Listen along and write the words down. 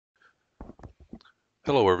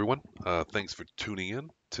Hello, everyone. Thanks for tuning in.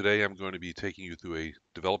 Today, I'm going to be taking you through a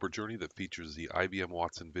developer journey that features the IBM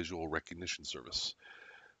Watson Visual Recognition Service.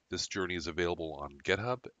 This journey is available on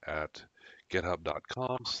GitHub at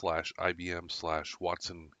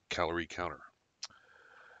github.com/IBM/Watson Calorie Counter.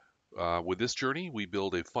 With this journey, we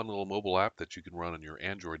build a fun little mobile app that you can run on your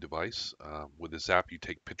Android device. With this app, you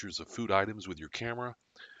take pictures of food items with your camera,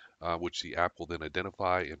 which the app will then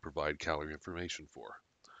identify and provide calorie information for.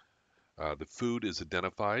 The food is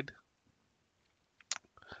identified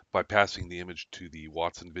by passing the image to the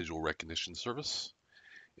Watson Visual Recognition Service,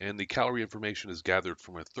 and the calorie information is gathered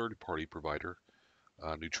from a third-party provider,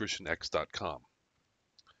 nutritionx.com.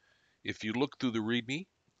 If you look through the README,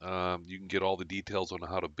 you can get all the details on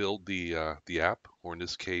how to build the app, or in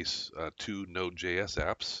this case, two Node.js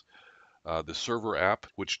apps, the server app,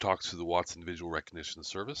 which talks to the Watson Visual Recognition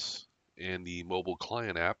Service, and the mobile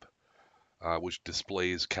client app, which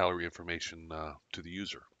displays calorie information to the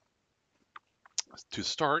user. To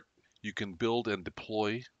start, you can build and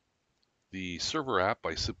deploy the server app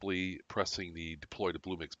by simply pressing the Deploy to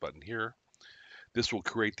Bluemix button here. This will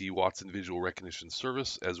create the Watson Visual Recognition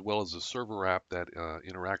service as well as a server app that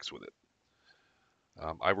interacts with it.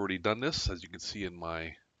 I've already done this, as you can see in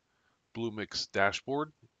my Bluemix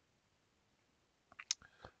dashboard.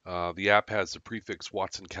 The app has the prefix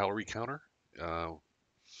Watson Calorie Counter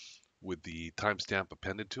with the timestamp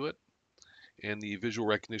appended to it, and the visual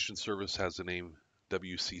recognition service has the name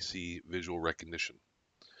WCC Visual Recognition.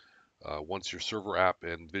 Once your server app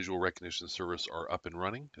and visual recognition service are up and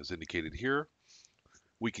running, as indicated here,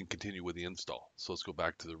 we can continue with the install. So let's go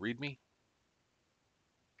back to the README.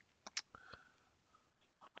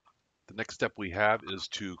 The next step we have is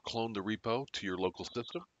to clone the repo to your local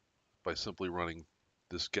system by simply running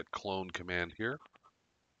this get clone command here.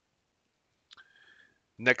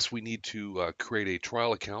 Next, we need to create a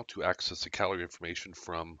trial account to access the calorie information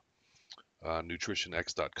from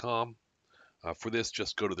nutritionx.com. For this,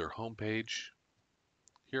 just go to their homepage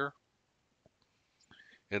here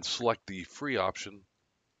and select the free option,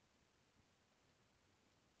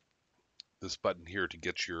 this button here, to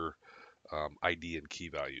get your ID and key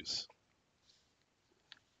values.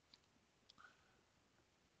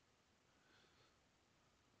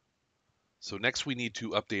 So next we need to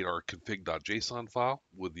update our config.json file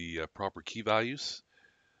with the proper key values.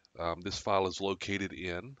 This file is located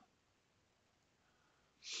in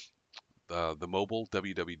the mobile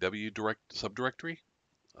www subdirectory.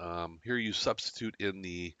 Here you substitute in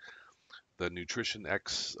the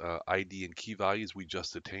NutritionX ID and key values we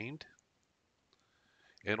just attained,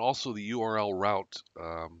 and also the URL route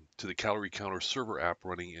to the calorie counter server app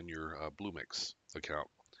running in your Bluemix account.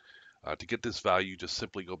 To get this value, just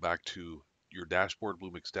simply go back to your dashboard,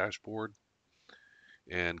 Bluemix dashboard,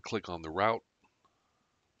 and click on the route,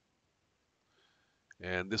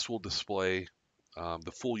 and this will display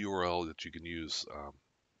the full URL that you can use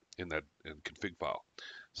in config file.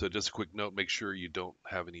 So just a quick note, make sure you don't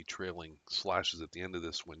have any trailing slashes at the end of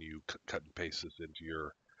this when you cut and paste this into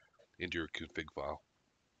your config file.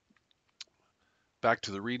 Back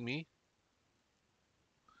to the README.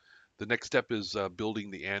 The next step is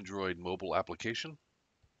building the Android mobile application.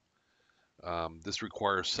 This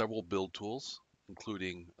requires several build tools,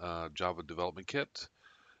 including Java Development Kit,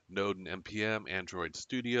 Node and NPM, Android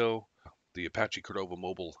Studio, the Apache Cordova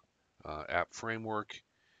mobile app framework,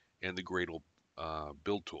 and the Gradle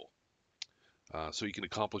build tool. So you can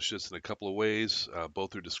accomplish this in a couple of ways.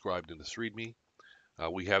 Both are described in this README.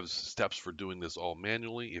 We have steps for doing this all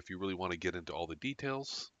manually if you really want to get into all the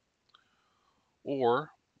details.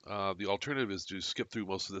 Or the alternative is to skip through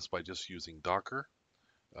most of this by just using Docker.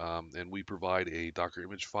 And we provide a Docker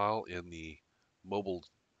image file in the mobile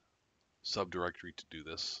subdirectory to do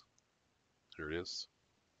this. Here it is.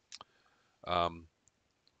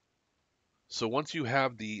 So once you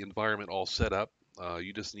have the environment all set up,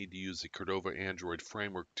 you just need to use the Cordova Android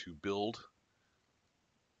framework to build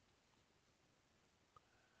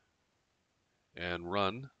and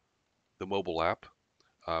run the mobile app,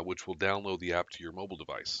 which will download the app to your mobile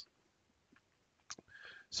device.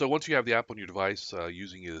 So once you have the app on your device,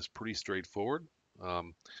 using it is pretty straightforward.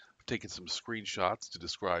 I've taken some screenshots to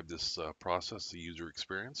describe this process, the user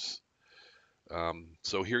experience.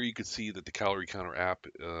 So here you can see that the Calorie Counter app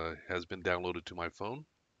has been downloaded to my phone.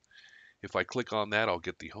 If I click on that, I'll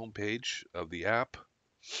get the home page of the app.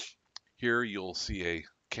 Here you'll see a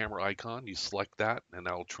camera icon. You select that, and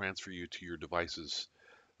that will transfer you to your device's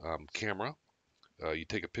camera. You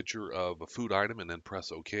take a picture of a food item and then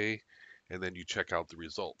press OK, and then you check out the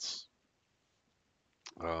results.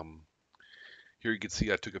 Here you can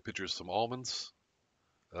see I took a picture of some almonds.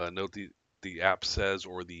 Note the app says,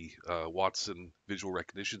 or the Watson Visual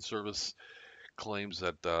Recognition Service claims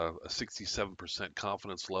that a 67%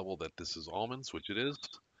 confidence level that this is almonds, which it is.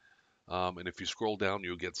 And if you scroll down,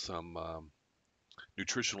 you'll get some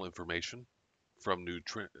nutritional information from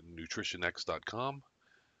nutritionx.com.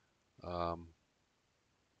 Um,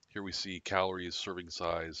 Here we see calories, serving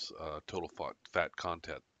size, total fat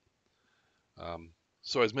content. Um,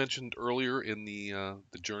 so as mentioned earlier in the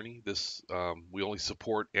journey, this we only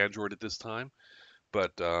support Android at this time,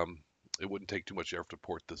 but it wouldn't take too much effort to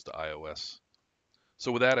port this to iOS.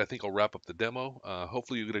 So with that, I think I'll wrap up the demo.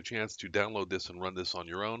 Hopefully you get a chance to download this and run this on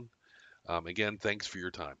your own. Again, thanks for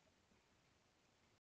your time.